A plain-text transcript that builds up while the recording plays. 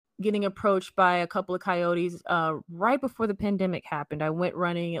getting approached by a couple of coyotes right before the pandemic happened. I went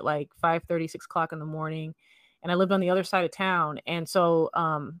running at like 5:30, 6 o'clock in the morning, and I lived on the other side of town. And so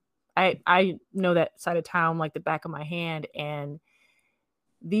I know that side of town like the back of my hand. And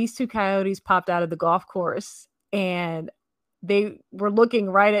these two coyotes popped out of the golf course, and they were looking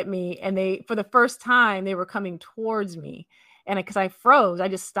right at me, and they, for the first time, they were coming towards me. And because I froze, I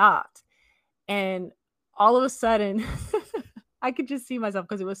just stopped. And all of a sudden, I could just see myself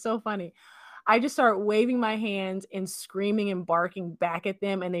because it was so funny. I just start waving my hands and screaming and barking back at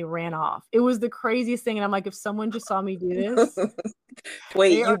them, and they ran off. It was the craziest thing. And I'm like, if someone just saw me do this,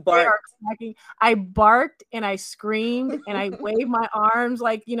 Wait, you barked? I barked and I screamed and I waved my arms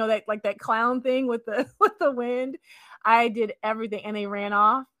like, that clown thing with the with the wind. I did everything, and they ran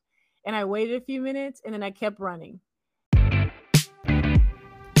off. And I waited a few minutes, and then I kept running.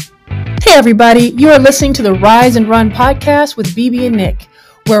 Hey everybody, you are listening to the Rise and Run podcast with Bee and Nic,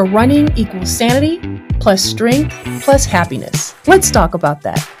 where running equals sanity plus strength plus happiness. Let's talk about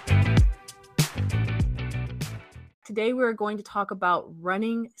that. Today we're going to talk about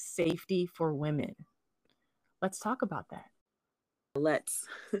running safety for women. Let's talk about that. Let's.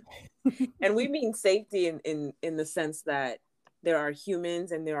 And we mean safety in the sense that there are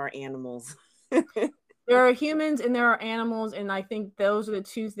humans and there are animals. There are humans and there are animals, and I think those are the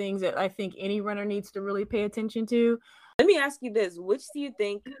two things that I think any runner needs to really pay attention to. Let me ask you this. Which do you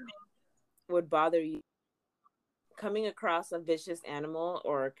think would bother you? Coming across a vicious animal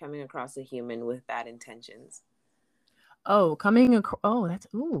or coming across a human with bad intentions? I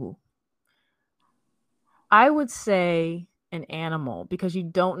would say an animal, because you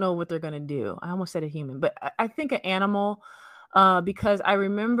don't know what they're going to do. I almost said a human, but I think an animal, because I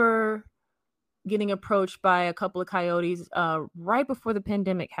remember getting approached by a couple of coyotes right before the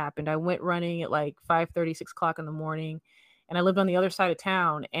pandemic happened. I went running at like 5:30, 6 o'clock in the morning, and I lived on the other side of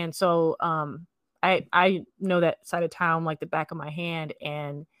town. And so I know that side of town like the back of my hand.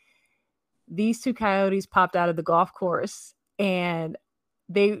 And these two coyotes popped out of the golf course, and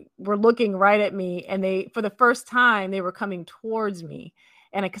they were looking right at me, and they, for the first time, they were coming towards me.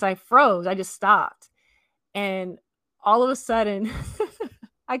 And because I froze, I just stopped. And all of a sudden,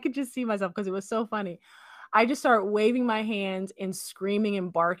 I could just see myself because it was so funny. I just start waving my hands and screaming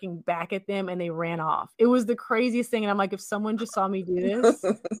and barking back at them, and they ran off. It was the craziest thing. And I'm like, if someone just saw me do this.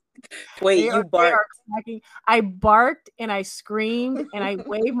 Wait, you barked? I barked and I screamed and I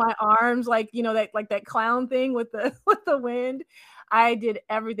waved my arms like, that clown thing with the with the wind. I did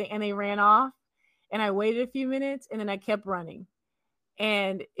everything, and they ran off. And I waited a few minutes, and then I kept running.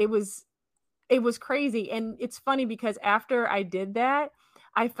 And it was crazy. And it's funny because after I did that,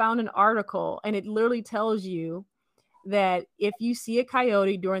 I found an article, and it literally tells you that if you see a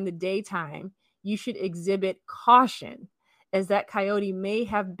coyote during the daytime, you should exhibit caution, as that coyote may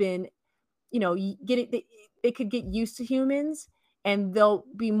have been, they could get used to humans, and they'll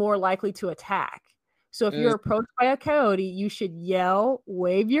be more likely to attack. So if you're approached by a coyote, you should yell,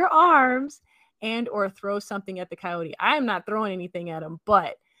 wave your arms, and or throw something at the coyote. I am not throwing anything at him,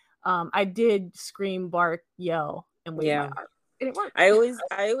 but I did scream, bark, yell, and wave my arms. And it worked. I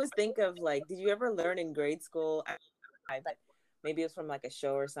always think of, like, did you ever learn in grade school? But maybe it was from like a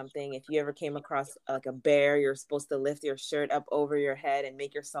show or something. If you ever came across like a bear, you're supposed to lift your shirt up over your head and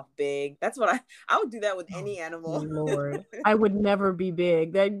make yourself big. That's what I would do that with any animal. Lord, I would never be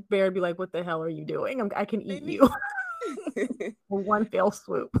big. That bear would be like, "What the hell are you doing? I can eat you." One fell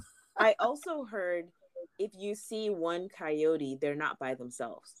swoop. I also heard if you see one coyote, they're not by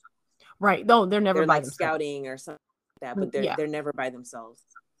themselves. Right? No, they're never by like themselves. Scouting or something like that, but they're never by themselves.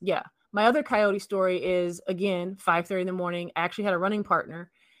 Yeah. My other coyote story is, again, 5:30 in the morning. I actually had a running partner,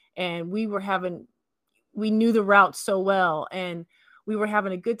 and we knew the route so well, and we were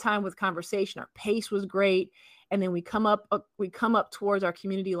having a good time with conversation. Our pace was great. And then we come up towards our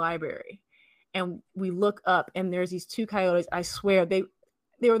community library, and we look up, and there's these two coyotes. I swear they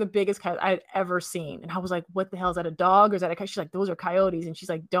were the biggest coyotes I had ever seen. And I was like, what the hell, is that a dog or is that a coyote? She's like, those are coyotes. And she's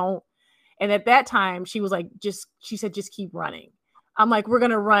like, don't. And at that time she was like, she said, just keep running. I'm like, we're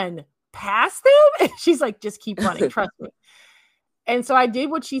going to run past them? And she's like, just keep running. Trust me. And so I did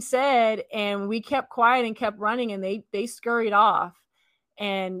what she said, and we kept quiet and kept running, and they scurried off,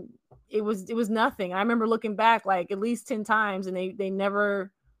 and it was nothing. I remember looking back like at least 10 times, and they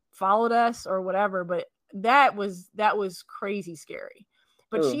never followed us or whatever. But that was crazy scary.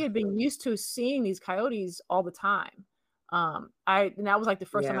 But she had been used to seeing these coyotes all the time. And that was like the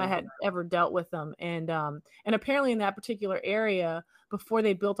first time I had ever dealt with them. And apparently in that particular area, before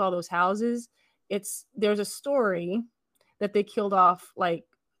they built all those houses, there's a story that they killed off like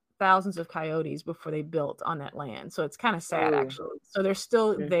thousands of coyotes before they built on that land. So it's kind of sad, Ooh. actually. So they're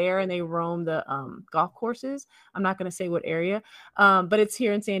still there and they roam the golf courses. I'm not going to say what area, but it's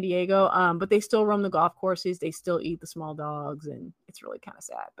here in San Diego. But they still roam the golf courses. They still eat the small dogs, and it's really kind of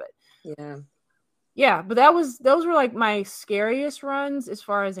sad. But yeah, but those were like my scariest runs as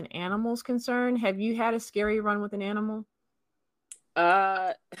far as an animal's concerned. Have you had a scary run with an animal?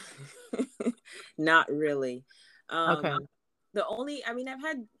 Not really. Okay. I've had I've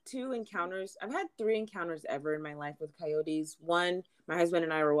had 3 encounters ever in my life with coyotes. One, my husband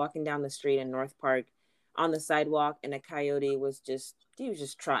and I were walking down the street in North Park on the sidewalk, and a coyote was just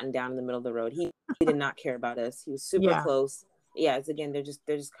trotting down in the middle of the road. He did not care about us. He was super close. Yeah, it's again, they're just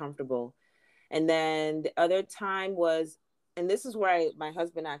comfortable. And then the other time was, and this is where my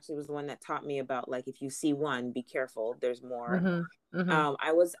husband actually was the one that taught me about, like, if you see one, be careful. There's more.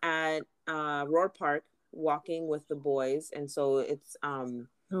 I was at Roar Park walking with the boys. And so it's,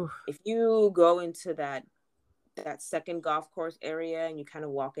 if you go into that second golf course area and you kind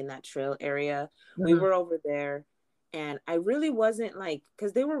of walk in that trail area, we were over there. And I really wasn't like,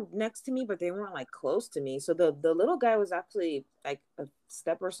 because they were next to me, but they weren't like close to me. So the little guy was actually like a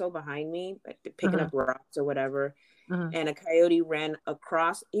step or so behind me, like picking up rocks or whatever. And a coyote ran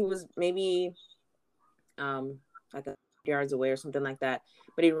across. He was maybe like 100 yards away or something like that.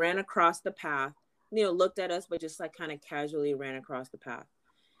 But he ran across the path, looked at us, but just like kind of casually ran across the path.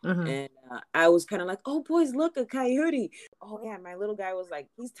 And I was kind of like, oh, boys, look, a coyote. Oh, yeah. My little guy was like,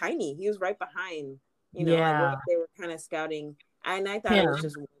 he's tiny. He was right behind. Like they were kind of scouting, and I thought it was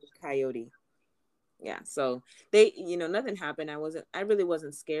just one coyote. Yeah, so they, nothing happened. I really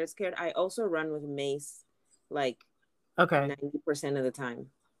wasn't scared. I also run with mace, like 90% of the time.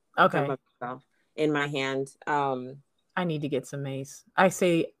 Okay. In my hand. I need to get some mace. I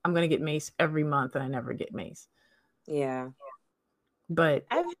say I'm gonna get mace every month, and I never get mace. Yeah. But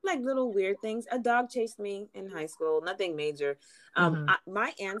I've had like little weird things. A dog chased me in high school, nothing major.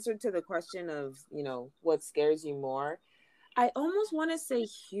 My answer to the question of, what scares you more, I almost want to say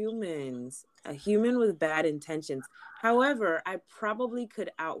humans, a human with bad intentions. However, I probably could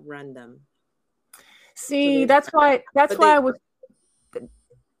outrun them. See, that's why I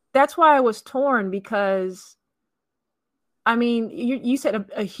was torn, because I mean, you said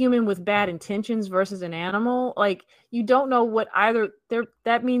a human with bad intentions versus an animal. Like, you don't know what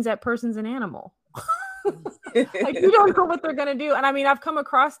that means that person's an animal. Like, you don't know what they're going to do. And I mean, I've come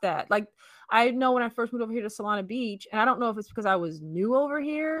across that. Like, I know when I first moved over here to Solana Beach, and I don't know if it's because I was new over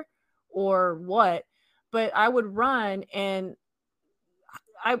here or what, but I would run, and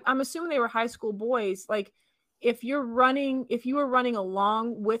I'm assuming they were high school boys. Like, if you were running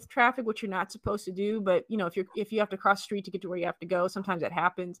along with traffic, which you're not supposed to do, but if you have to cross the street to get to where you have to go, sometimes that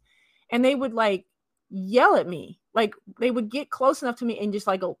happens. And they would like yell at me. Like, they would get close enough to me and just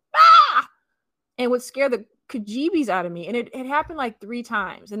like go, ah, and would scare the kajeebies out of me. And it happened like 3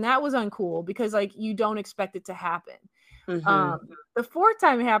 times. And that was uncool, because like, you don't expect it to happen. The 4th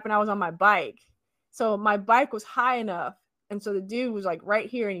time it happened, I was on my bike. So my bike was high enough. And so the dude was like right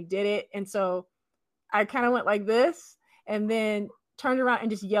here, and he did it. And so I kind of went like this, and then turned around and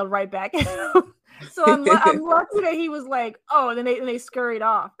just yelled right back at him. So I'm lucky that he was like, oh, and then they scurried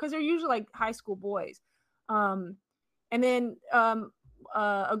off, because they're usually like high school boys. And then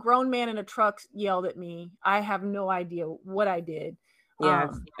a grown man in a truck yelled at me. I have no idea what I did. Yeah,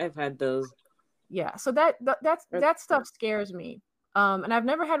 I've had those. Yeah, so that stuff scares me. And I've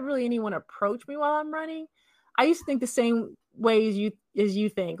never had really anyone approach me while I'm running. I used to think the same way as you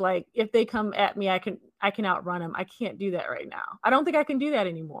think. Like, if they come at me, I can outrun them. I can't do that right now. I don't think I can do that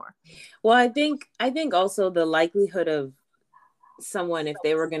anymore. Well, I think also the likelihood of someone, if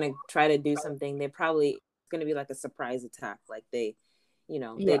they were going to try to do something, they probably going to be like a surprise attack. Like they'd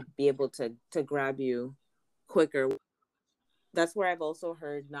be able to grab you quicker. That's where I've also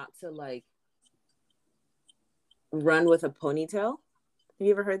heard not to like run with a ponytail. Have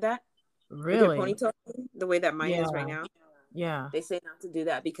you ever heard that? Really? With your ponytail, the way that mine is right now. Yeah. They say not to do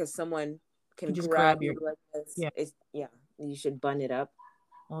that, because someone can just grab you like this. Yeah. You should bun it up.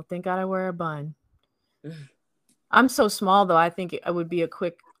 Well, thank God I wear a bun. I'm so small though. I think it would be a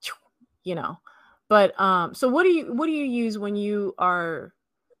quick, But so what do you use when you're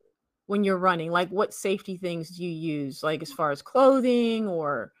running? Like, what safety things do you use? Like, as far as clothing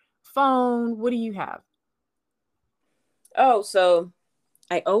or phone, what do you have? Oh, so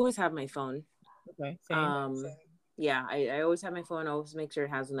I always have my phone. Okay. Same. Yeah, I always have my phone. I always make sure it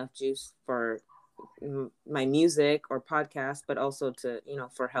has enough juice for my music or podcast, but also to,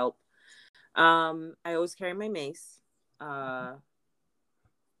 for help. I always carry my mace, 95%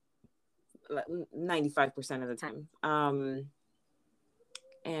 of the time.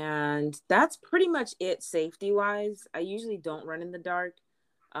 And that's pretty much it safety wise. I usually don't run in the dark.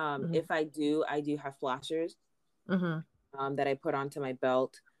 If I do have flashers that I put onto my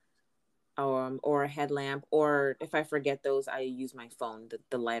belt, or a headlamp, or if I forget those, I use my phone,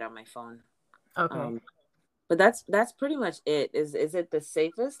 the light on my phone. Okay. But that's pretty much it. Is it the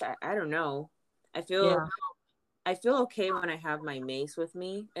safest? I don't know. I feel okay when I have my mace with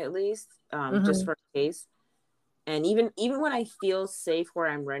me, at least, just for case. And even when I feel safe where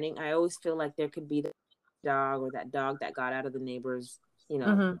I'm running, I always feel like there could be the dog, or that dog that got out of the neighbor's,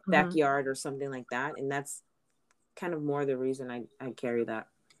 backyard or something like that. And that's kind of more the reason I carry that.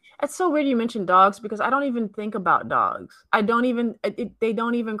 It's so weird you mentioned dogs, because I don't even think about dogs. I don't even, they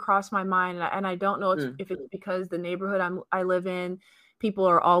don't even cross my mind. And I don't know if it's because the neighborhood I live in, people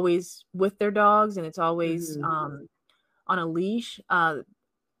are always with their dogs, and it's always on a leash.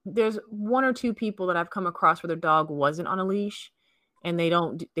 There's one or two people that I've come across where their dog wasn't on a leash, and they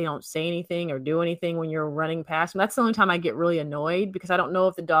don't say anything or do anything when you're running past them. That's the only time I get really annoyed, because I don't know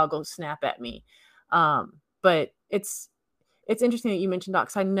if the dog will snap at me. But it's interesting that you mentioned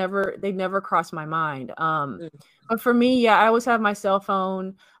dogs. They never crossed my mind. But for me, yeah, I always have my cell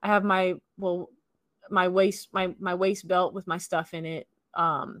phone. I have my waist belt with my stuff in it.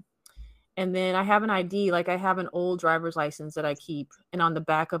 And then I have an ID, like I have an old driver's license that I keep, and on the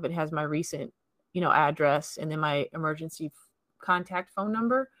back of it has my recent, address, and then my emergency contact phone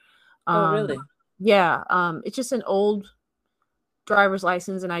number. Oh, really? Yeah. It's just an old driver's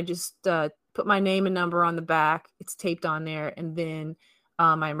license, and I just put my name and number on the back. It's taped on there, and then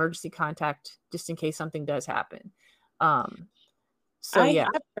my emergency contact, just in case something does happen. So I have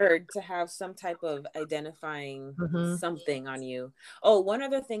heard to have some type of identifying something on you. Oh, one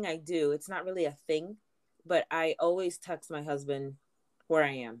other thing I do, it's not really a thing, but I always text my husband where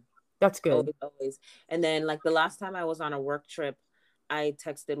I am. That's good. Always. And then, like, the last time I was on a work trip, I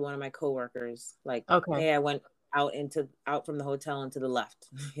texted one of my coworkers, like, hey, I went out from the hotel and to the left.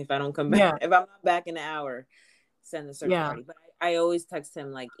 If I don't come back, if I'm not back in an hour, send the search party. But I always text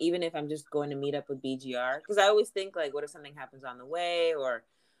him, like, even if I'm just going to meet up with BGR, because I always think, like, what if something happens on the way, or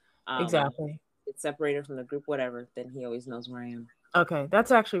exactly, it's separated from the group, whatever, then he always knows where I am. Okay,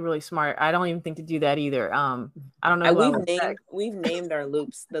 that's actually really smart. I don't even think to do that either. I don't know. We've named our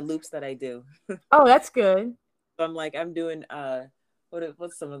loops, the loops that I do. Oh, that's good. So I'm doing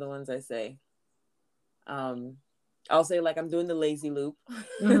what's some of the ones I say? I'll say, like, I'm doing the lazy loop.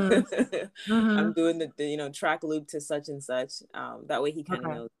 I'm doing the track loop to such and such. That way he kind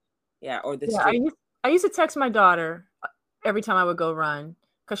of knows. Yeah, or the street. I used to text my daughter every time I would go run,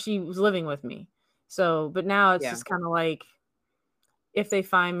 because she was living with me. So, but now it's just kind of like, if they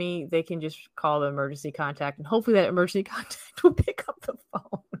find me, they can just call the emergency contact, and hopefully that emergency contact will pick up the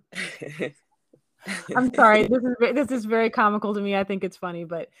phone. I'm sorry. This is very comical to me. I think it's funny,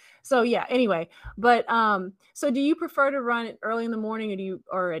 but so yeah, anyway, but so do you prefer to run early in the morning,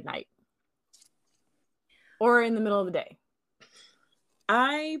 or at night, or in the middle of the day?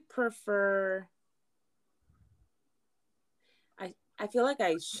 I prefer, I feel like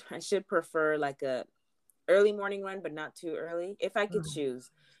I should prefer like a early morning run, but not too early, if I could choose.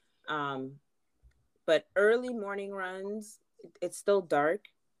 But early morning runs, it's still dark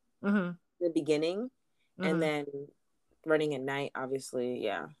in the beginning, and then running at night, obviously,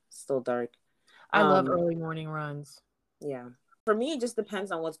 still dark. I love early morning runs. Yeah. For me, it just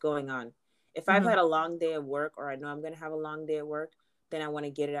depends on what's going on. If I've had a long day of work, or I know I'm going to have a long day of work, then I want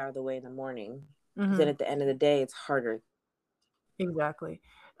to get it out of the way in the morning. Then at the end of the day, it's harder. Exactly.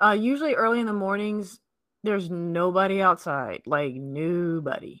 Usually early in the mornings, there's nobody outside, like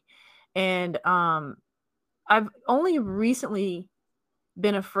nobody. And I've only recently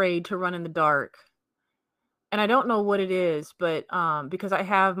been afraid to run in the dark. And I don't know what it is, but because I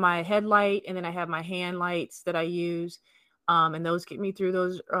have my headlight, and then I have my hand lights that I use, and those get me through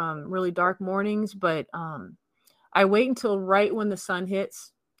those really dark mornings. But I wait until right when the sun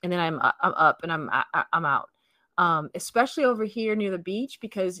hits, and then I'm up and I'm out. Especially over here near the beach,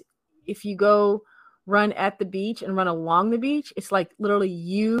 because if you go run at the beach and run along the beach, it's like literally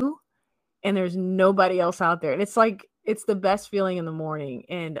you, and there's nobody else out there, and it's like, it's the best feeling in the morning.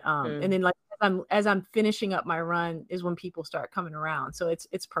 And and then, like, as I'm finishing up my run is when people start coming around, so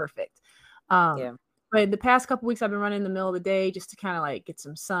it's perfect. But the past couple weeks I've been running in the middle of the day, just to kind of like get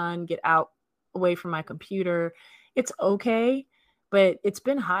some sun, get out away from my computer. It's okay, but it's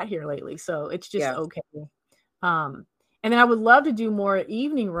been hot here lately, so it's just okay. And then I would love to do more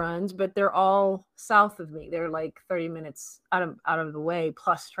evening runs, but they're all south of me. They're like 30 minutes out of the way,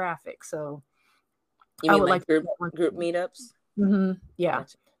 plus traffic. So you mean like group meetups? Yeah.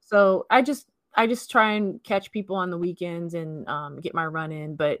 Gotcha. So I just I just try and catch people on the weekends and get my run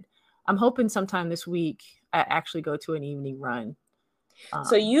in. But I'm hoping sometime this week I actually go to an evening run.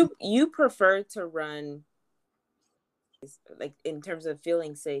 So you prefer to run, like in terms of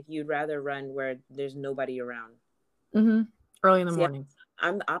feeling safe, you'd rather run where there's nobody around. Early in the See, morning.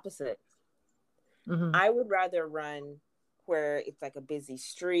 I'm the opposite. I would rather run where it's like a busy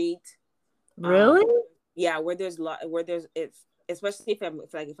street. Really? Yeah, where there's it's especially if I'm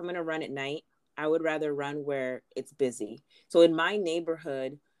gonna run at night, I would rather run where it's busy. So in my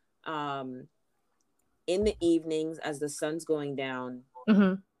neighborhood, in the evenings as the sun's going down,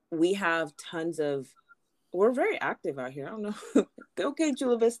 we have we're very active out here. I don't know. Okay,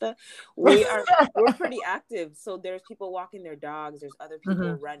 Chula Vista. We're pretty active. So there's people walking their dogs. There's other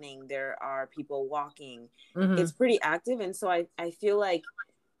people running. There are people walking. It's pretty active. And so I feel like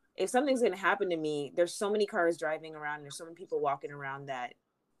if something's going to happen to me, there's so many cars driving around. There's so many people walking around that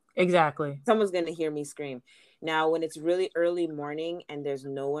exactly someone's going to hear me scream. Now, when it's really early morning and there's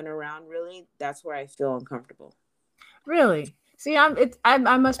no one around, really, that's where I feel uncomfortable. Really? See,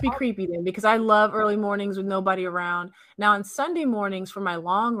 I must be creepy then, because I love early mornings with nobody around. Now on Sunday mornings for my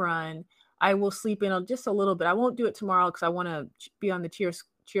long run, I will sleep in just a little bit. I won't do it tomorrow because I want to be on the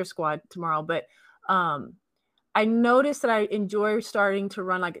cheer squad tomorrow. But I noticed that I enjoy starting to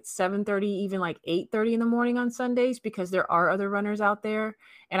run like at 7:30, even like 8:30 in the morning on Sundays, because there are other runners out there,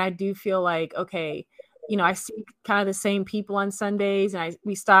 and I do feel like, okay, I see kind of the same people on Sundays, and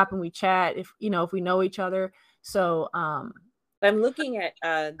we stop and we chat if we know each other. So I'm looking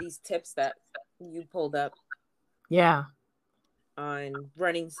at these tips that you pulled up. Yeah. On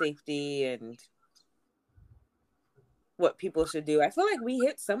running safety and what people should do. I feel like we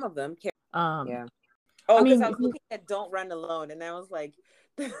hit some of them. Yeah. Oh, because I was looking at don't run alone, and I was like,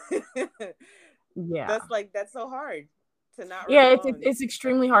 yeah, that's so hard to not run alone. It's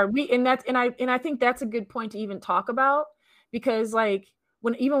extremely hard. I think that's a good point to even talk about, because like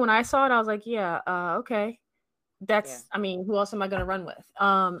when I saw it, I was like, yeah, okay. That's, I mean, who else am I going to run with?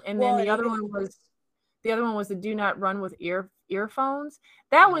 And then the other one was the do not run with earphones.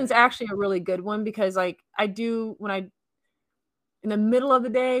 That one's actually a really good one, because like I do in the middle of the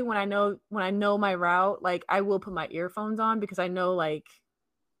day when I know my route, like I will put my earphones on, because I know like.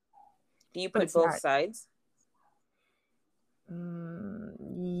 Do you put both sides?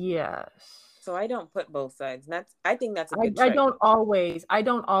 Yes. So I don't put both sides. I think that's a good trick. I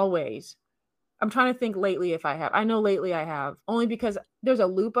don't always. I'm trying to think lately if I have. I know lately I have, only because there's a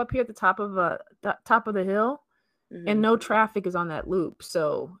loop up here at the top of the hill, and no traffic is on that loop.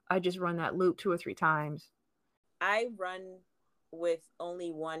 So I just run that loop 2 or 3 times. I run with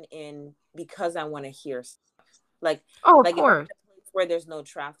only one in because I want to hear stuff. Like, of course. If I'm in a place where there's no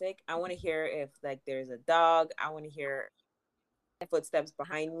traffic, I want to hear if like there's a dog. I want to hear footsteps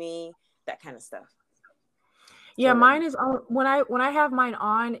behind me, that kind of stuff. Yeah, mine is when I have mine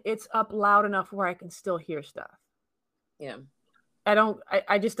on, it's up loud enough where I can still hear stuff. Yeah.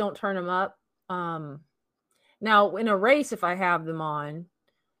 I just don't turn them up. Now in a race, if I have them on,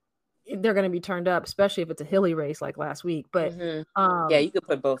 they're going to be turned up, especially if it's a hilly race like last week. But yeah, you could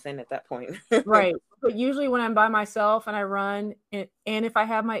put both in at that point. Right. But usually when I'm by myself and I run, and if I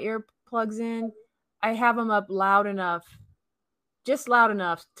have my earplugs in, I have them up loud enough, just loud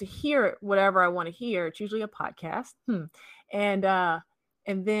enough to hear whatever I want to hear. It's usually a podcast. And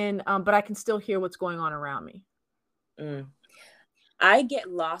then, but I can still hear what's going on around me. I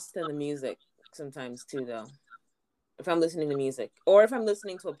get lost in the music sometimes too, though. If I'm listening to music, or if I'm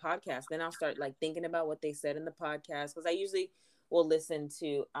listening to a podcast, then I'll start like thinking about what they said in the podcast. Because I usually will listen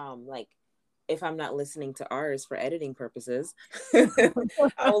to, like, if I'm not listening to ours for editing purposes,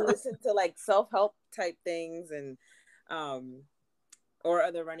 I will listen to like self-help type things and, or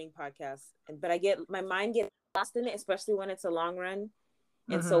other running podcasts. But my mind gets lost in it, especially when it's a long run.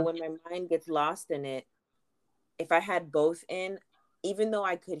 And so when my mind gets lost in it, if I had both in, even though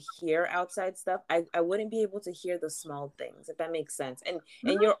I could hear outside stuff, I wouldn't be able to hear the small things, if that makes sense. And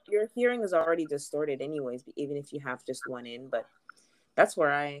your hearing is already distorted anyways, even if you have just one in. But that's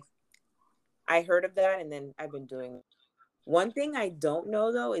where I heard of that, and then I've been doing it. One thing I don't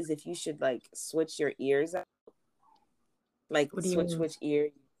know though is if you should like switch your ears out. Like switch ear.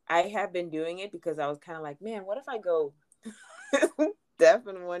 I have been doing it because I was kind of like, man, what if I go deaf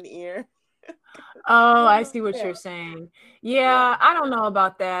in one ear? Oh, I see what you're saying. Yeah, I don't know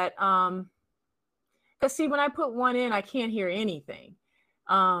about that. Because see, when I put one in, I can't hear anything.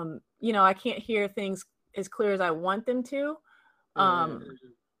 I can't hear things as clear as I want them to.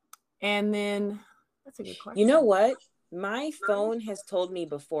 And then that's a good question. You know what? My phone has told me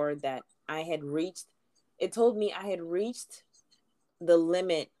before that I had reached the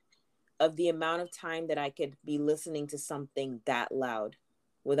limit of the amount of time that I could be listening to something that loud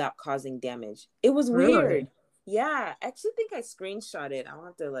without causing damage. It was Really? weird. Yeah, I actually think I screenshot it. I'll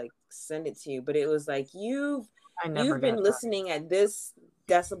have to like send it to you, but it was like I never you've got been that. listening at this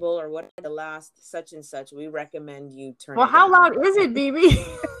decibel or what the last such and such. We recommend you turn Well, it how down. loud is it, BB?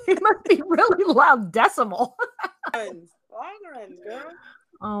 It must be really loud decimal. Long runs, girl.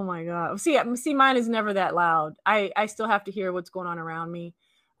 Oh my God. See, mine is never that loud. I still have to hear what's going on around me.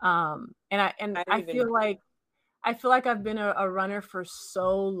 And I feel like I've been a runner for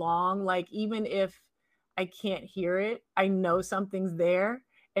so long. Like, even if I can't hear it, I know something's there.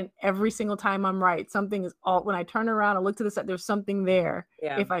 And every single time I'm right, something is all, when I turn around and look to the side, there's something there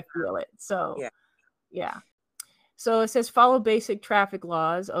if I feel it. So yeah. So it says follow basic traffic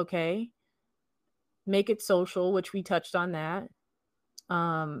laws. Okay. Make it social, which we touched on that.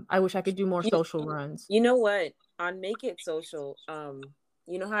 I wish I could do more social runs. You know what? On Make It Social,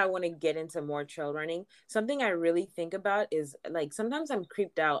 you know how I want to get into more trail running? Something I really think about is like sometimes I'm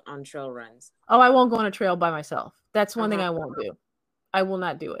creeped out on trail runs. Oh, I won't go on a trail by myself. That's one thing I won't do. I will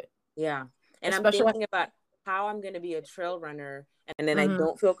not do it. Yeah. And especially, I'm thinking about how I'm going to be a trail runner, and then I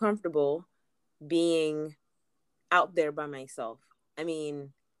don't feel comfortable being out there by myself. I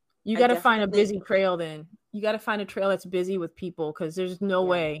mean, you got to find a busy trail then. You got to find a trail that's busy with people, because there's no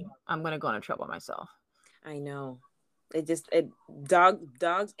way I'm going to go on a trail by myself. I know.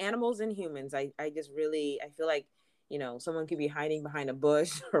 Dogs, animals, and humans. I feel like, you know, someone could be hiding behind a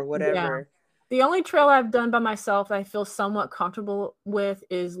bush or whatever. Yeah. The only trail I've done by myself I feel somewhat comfortable with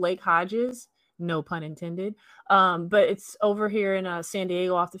is Lake Hodges. No pun intended. But it's over here in San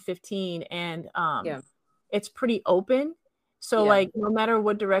Diego off the 15, and it's pretty open. So like no matter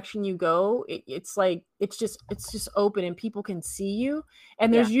what direction you go, it's just open and people can see you.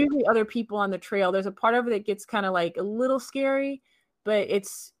 And there's usually other people on the trail. There's a part of it that gets kind of like a little scary, but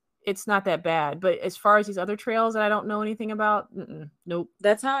it's not that bad. But as far as these other trails that I don't know anything about, nope.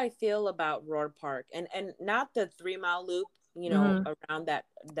 That's how I feel about Roar Park, and not the 3 mile loop, you know, around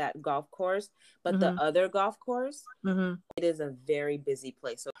that golf course, but the other golf course. It is a very busy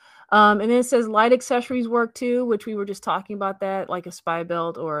place. So, and then it says light accessories work too, which we were just talking about that, like a spy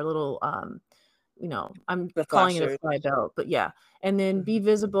belt or a little, you know, I'm calling it a spy belt, but yeah. And then be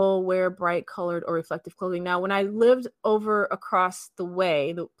visible, wear bright colored or reflective clothing. Now, when I lived over across the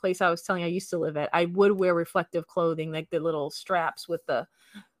way, the place I was telling you I used to live at, I would wear reflective clothing, like the little straps with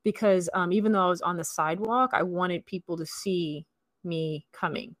because even though I was on the sidewalk, I wanted people to see me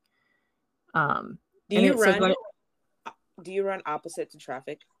coming. Do you run opposite to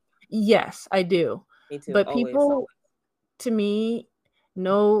traffic? Yes, I do. Me too. But always. People, to me,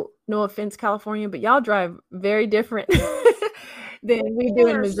 no offense, California, but y'all drive very different than we do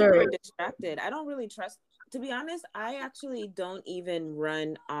in Missouri. Super distracted. I don't really trust. To be honest, I actually don't even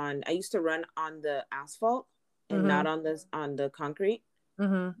run on. I used to run on the asphalt and not on the concrete.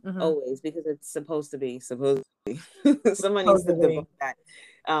 Always, because it's supposed to be. Someone needs to debunk that.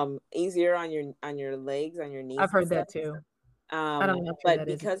 Easier on your legs, on your knees. I've heard that too. I don't know, but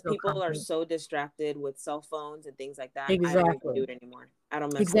because people are so distracted with cell phones and things like that, I don't even do it anymore. I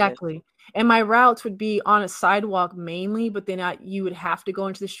don't mess with it. And my routes would be on a sidewalk mainly, but then you would have to go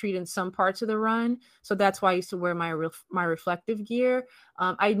into the street in some parts of the run. So that's why I used to wear my reflective gear.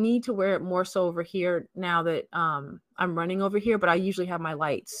 I need to wear it more so over here now that I'm running over here, but I usually have my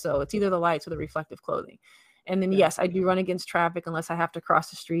lights. So it's either the lights or the reflective clothing. And then, yes, I do run against traffic unless I have to cross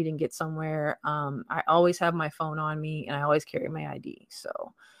the street and get somewhere. I always have my phone on me and I always carry my ID.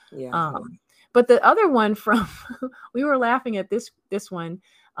 So, but the other one from, we were laughing at this one,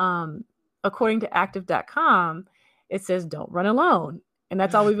 according to active.com, it says, don't run alone. And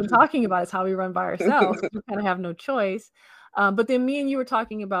that's all we've been talking about is how we run by ourselves. We kind of have no choice. But then me and you were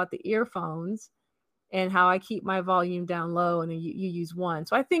talking about the earphones and how I keep my volume down low and then you use one.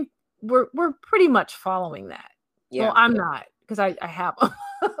 So I think we're pretty much following that. Well, I'm not, because I have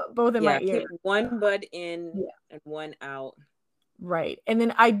both in my ears. One bud in and one out. Right. And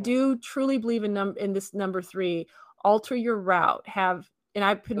then I do truly believe in this number 3, alter your route. And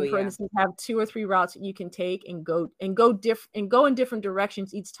I put in parentheses, have 2 or 3 routes that you can take and go in different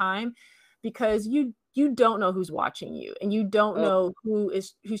directions each time, because you don't know who's watching you and you don't know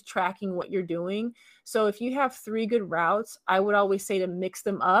who's tracking what you're doing. So if you have 3 good routes, I would always say to mix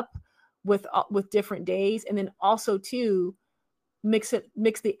them up with different days, and then also to mix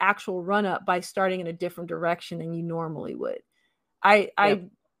the actual run up by starting in a different direction than you normally would.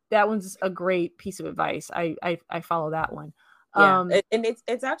 That one's a great piece of advice. I follow that one. And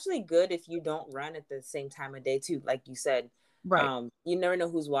it's actually good if you don't run at the same time of day too, like you said. Right. You never know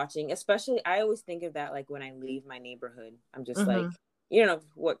who's watching. Especially, I always think of that like when I leave my neighborhood. I'm just like, you don't know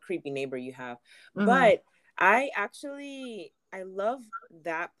what creepy neighbor you have. Mm-hmm. But I love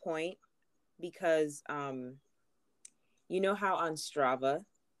that point because you know how on Strava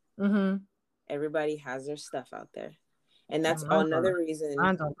Mm-hmm. everybody has their stuff out there, and that's Mine's another reason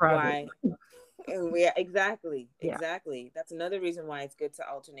on private. why. Yeah, exactly. Yeah. That's another reason why it's good to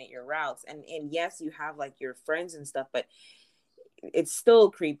alternate your routes. And yes, you have like your friends and stuff, but it's still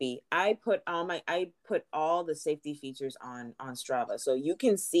creepy. I put all the safety features on Strava, so you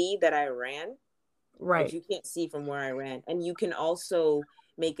can see that I ran, Right. but you can't see from where I ran. And you can also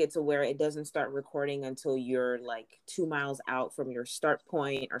make it to where it doesn't start recording until you're like 2 miles out from your start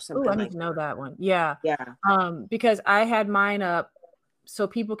point or Oh, something I need like to know that one. Yeah. Yeah. Because I had mine up so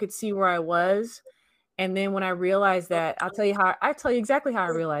people could see where I was. And then when I realized that, I tell you exactly how I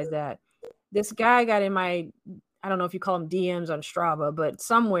realized that. This guy got in my, I don't know if you call him DMs on Strava, but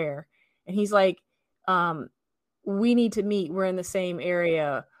somewhere. And he's like, we need to meet. We're in the same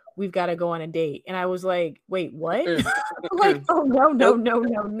area. We've got to go on a date. And I was like, wait, what? Like, oh, no.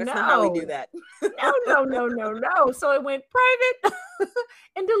 That's not how we do that. No. So it went private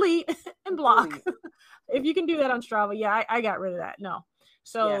and delete and block. If you can do that on Strava, yeah, I got rid of that. No.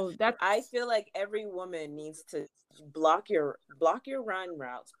 So that's, I feel like every woman needs to block your run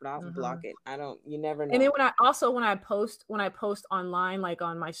routes, block it. You never know. And then when I post online, like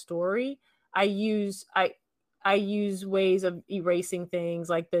on my story, I use ways of erasing things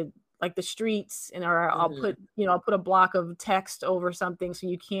like the streets, and or I'll put a block of text over something so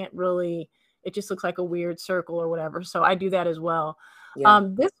you can't really, it just looks like a weird circle or whatever. So I do that as well. Yeah.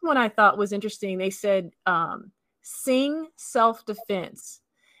 This one I thought was interesting. They said sing self-defense.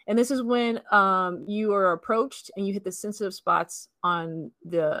 And this is when you are approached and you hit the sensitive spots on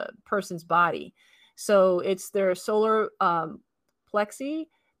the person's body. So it's their solar plexi,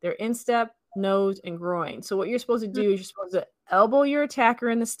 their instep, nose, and groin. So what you're supposed to do is you're supposed to elbow your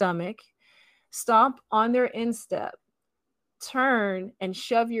attacker in the stomach, stomp on their instep, turn and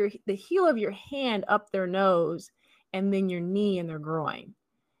shove the heel of your hand up their nose, and then your knee in their groin.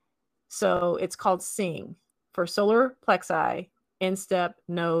 So it's called sing for solar plexi, instep,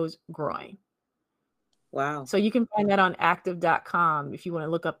 nose, groin. Wow. So you can find that on active.com if you want to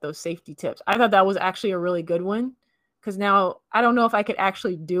look up those safety tips. I thought that was actually a really good one, because now I don't know if I could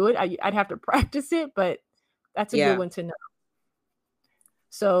actually do it. I'd have to practice it, but that's a good one to know.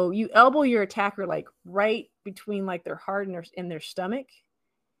 So you elbow your attacker like right between like their heart and their stomach,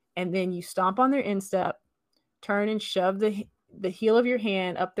 and then you stomp on their instep, turn and shove the heel of your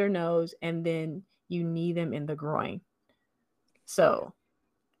hand up their nose, and then you knee them in the groin. So,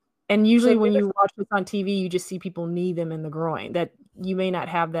 and usually when you watch this on TV, you just see people knee them in the groin. That you may not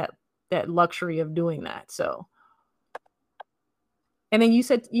have that luxury of doing that. So, and then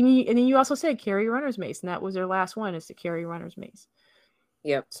you also said carry runner's mace, and that was their last one, is to carry runner's mace.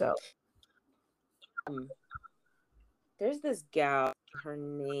 Yep. So, there's this gal. Her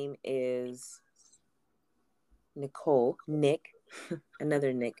name is Nic,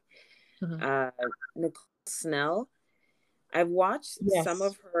 another Nic. Nicole Snell. I've watched some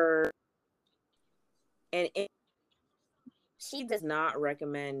of her, and she does not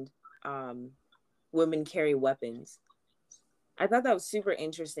recommend women carry weapons. I thought that was super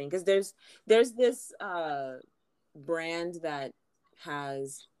interesting, because there's this brand that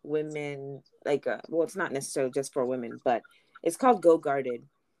has women, like well, it's not necessarily just for women, but it's called Go Guarded,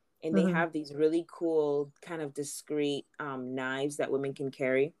 and they have these really cool kind of discreet knives that women can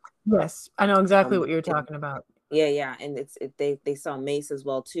carry. Yes, I know exactly what you're talking about. Yeah, and they sell mace as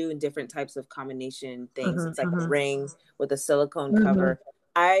well too, and different types of combination things. It's like a ring with a silicone cover.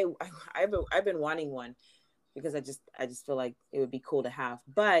 I've been wanting one, because I just feel like it would be cool to have.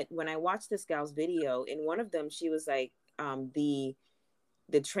 But when I watched this gal's video, in one of them, she was like, the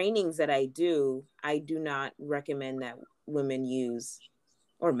trainings that I do not recommend that women use,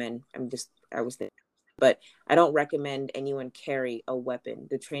 or men. But I don't recommend anyone carry a weapon.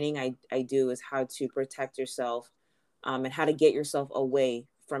 The training I do is how to protect yourself, and how to get yourself away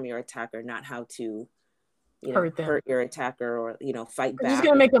from your attacker, not how to, hurt your attacker or, fight back. It's just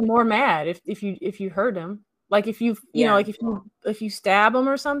gonna make them more mad if you hurt them. Like if you if you stab them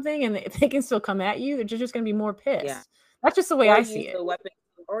or something, and they can still come at you, they're just gonna be more pissed. Yeah. That's just the way I see it. The weapon,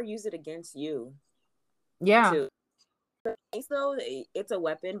 or use it against you. Yeah. Too. So it's a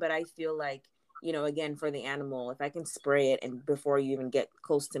weapon, but I feel like, again, for the animal, if I can spray it and before you even get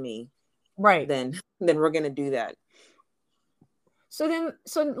close to me, right, then we're gonna do that. So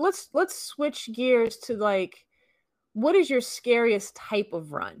let's switch gears to, like, what is your scariest type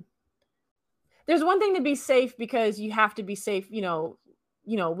of run? There's one thing to be safe, because you have to be safe,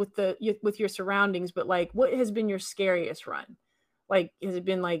 with your surroundings, but like, what has been your scariest run? Like, has it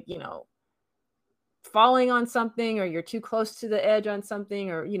been like, falling on something, or you're too close to the edge on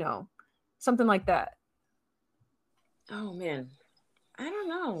something, or, something like that? Oh man, I don't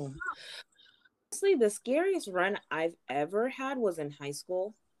know. Honestly, the scariest run I've ever had was in high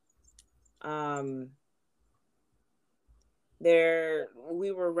school. Um, there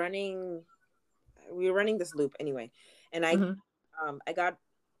we were running this loop anyway, and I got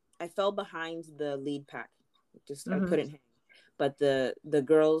I fell behind the lead pack. Just I couldn't hang. But the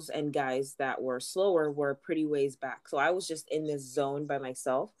girls and guys that were slower were pretty ways back. So I was just in this zone by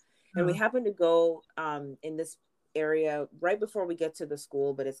myself. And we happened to go in this area right before we get to the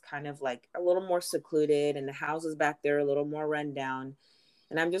school, but it's kind of like a little more secluded, and the houses back there a little more run down.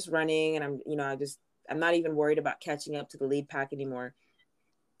 And I'm just running, and I'm not even worried about catching up to the lead pack anymore.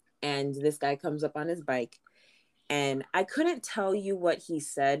 And this guy comes up on his bike, and I couldn't tell you what he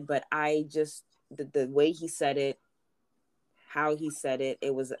said, but I just the way he said it, how he said it,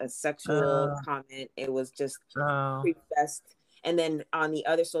 it was a sexual comment. It was just pre-fest. And then on the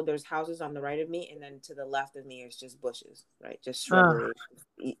other, so there's houses on the right of me, and then to the left of me is just bushes, right? Just shrubbery,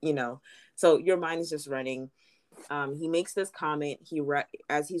 So your mind is just running. He makes this comment.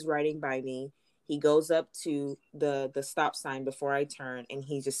 As he's riding by me, he goes up to the stop sign before I turn, and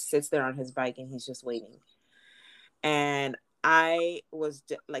he just sits there on his bike, and he's just waiting. And I was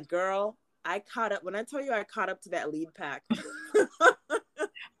like, girl, I caught up. When I tell you I caught up to that lead pack.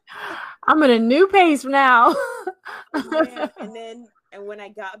 I'm in a new pace now. Yeah. And when I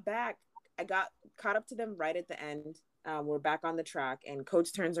got back, I got caught up to them right at the end. We're back on the track, and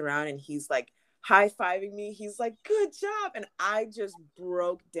coach turns around, and he's like high-fiving me. He's like, good job. And I just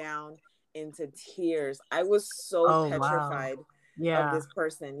broke down into tears. I was so petrified of this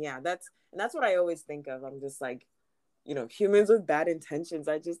person. Yeah, that's what I always think of. I'm just like, humans with bad intentions.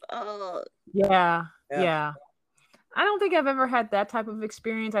 I just, yeah. I don't think I've ever had that type of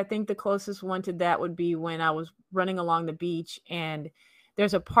experience. I think the closest one to that would be when I was running along the beach, and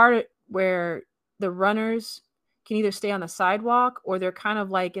there's a part where the runners can either stay on the sidewalk, or they're kind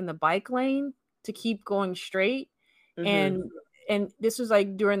of like in the bike lane to keep going straight. And this was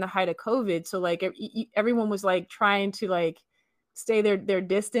like during the height of COVID. So like everyone was like trying to like stay their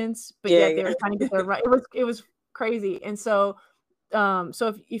distance, but yet they were trying to get their run. It was crazy. And so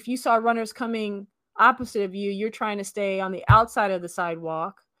if you saw runners coming opposite of you, you're trying to stay on the outside of the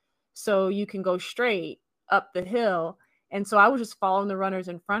sidewalk so you can go straight up the hill. And so I was just following the runners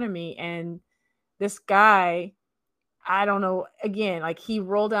in front of me, and this guy, I don't know, again, like he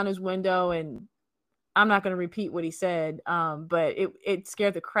rolled down his window, and I'm not going to repeat what he said, but it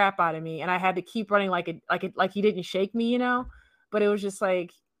scared the crap out of me, and I had to keep running like he didn't shake me, but it was just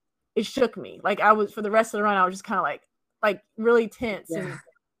like it shook me. Like I was, for the rest of the run, I was just kind of like really tense. Yeah. And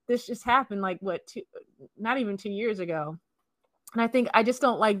this just happened like not even 2 years ago. And I think I just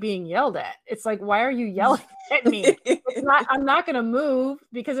don't like being yelled at. It's like, why are you yelling at me? I'm not going to move,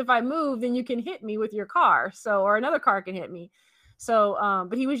 because if I move, then you can hit me with your car. or another car can hit me. So,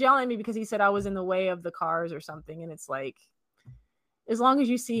 but he was yelling at me because he said I was in the way of the cars or something. And it's like, as long as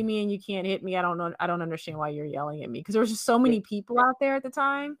you see me and you can't hit me, I don't know. I don't understand why you're yelling at me, because there was just so many people out there at the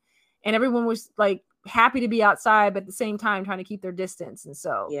time, and everyone was like happy to be outside, but at the same time trying to keep their distance. And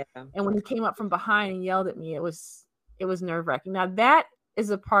so, and when he came up from behind and yelled at me, it was nerve-wracking. Now that is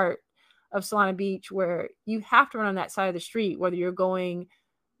a part of Solana Beach where you have to run on that side of the street, whether you're going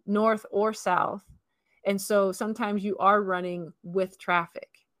north or south. And so sometimes you are running with traffic.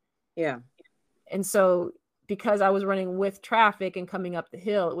 Yeah. And so because I was running with traffic and coming up the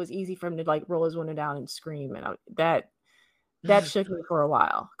hill, it was easy for him to like roll his window down and scream. And that shook me for a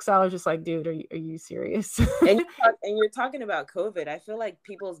while, because I was just like, dude, are you serious? And you're talking about COVID. I feel like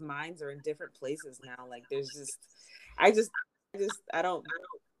people's minds are in different places now. Like there's just, I don't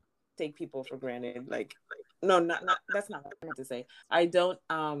take people for granted. Like, no, not that's not what I meant to say. I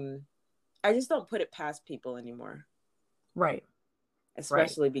just don't put it past people anymore. Right.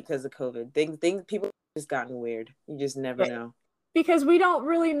 Especially because of COVID. Things people have just gotten weird. You just never know. Because we don't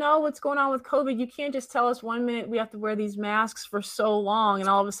really know what's going on with COVID. You can't just tell us 1 minute we have to wear these masks for so long, and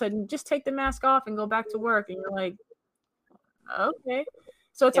all of a sudden just take the mask off and go back to work. And you're like, okay.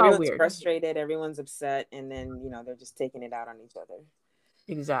 So it's all weird. Frustrated, everyone's upset, and then, they're just taking it out on each other.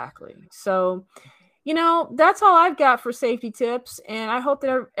 Exactly. So, that's all I've got for safety tips. And I hope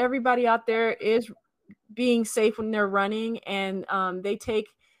that everybody out there is being safe when they're running, and they take,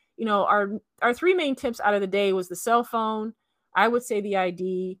 our 3 main tips out of the day was the cell phone, I would say the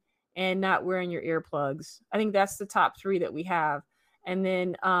ID, and not wearing your earplugs. I think that's the top 3 that we have. And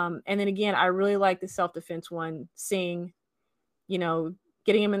then again, I really like the self-defense one,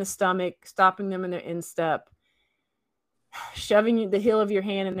 getting them in the stomach, stopping them in their instep. shoving the heel of your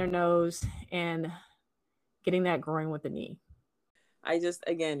hand in their nose and getting that groin with the knee. I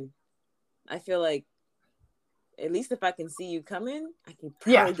feel like at least if I can see you coming, I can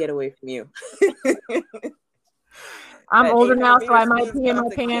probably get away from you. I'm older now, so I might pee in my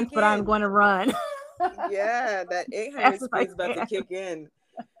pants, but I'm going to run. Yeah, that 800 speed is about to kick in.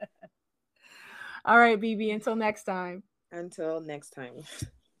 All right, BB, until next time. Until next time.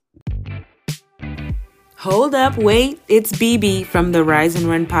 Hold up, wait. It's BB from the Rise and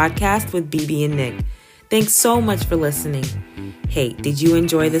Run podcast with BB and Nic. Thanks so much for listening. Hey, did you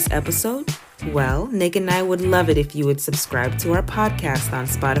enjoy this episode? Well, Nick and I would love it if you would subscribe to our podcast on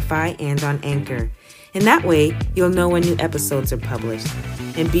Spotify and on Anchor. And that way, you'll know when new episodes are published.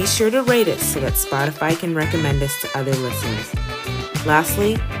 And be sure to rate us so that Spotify can recommend us to other listeners.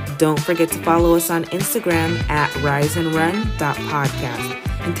 Lastly, don't forget to follow us on Instagram at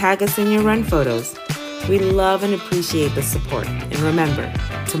riseandrun.podcast and tag us in your run photos. We love and appreciate the support. And remember,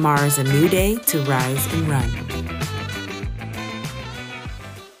 tomorrow's a new day to rise and run.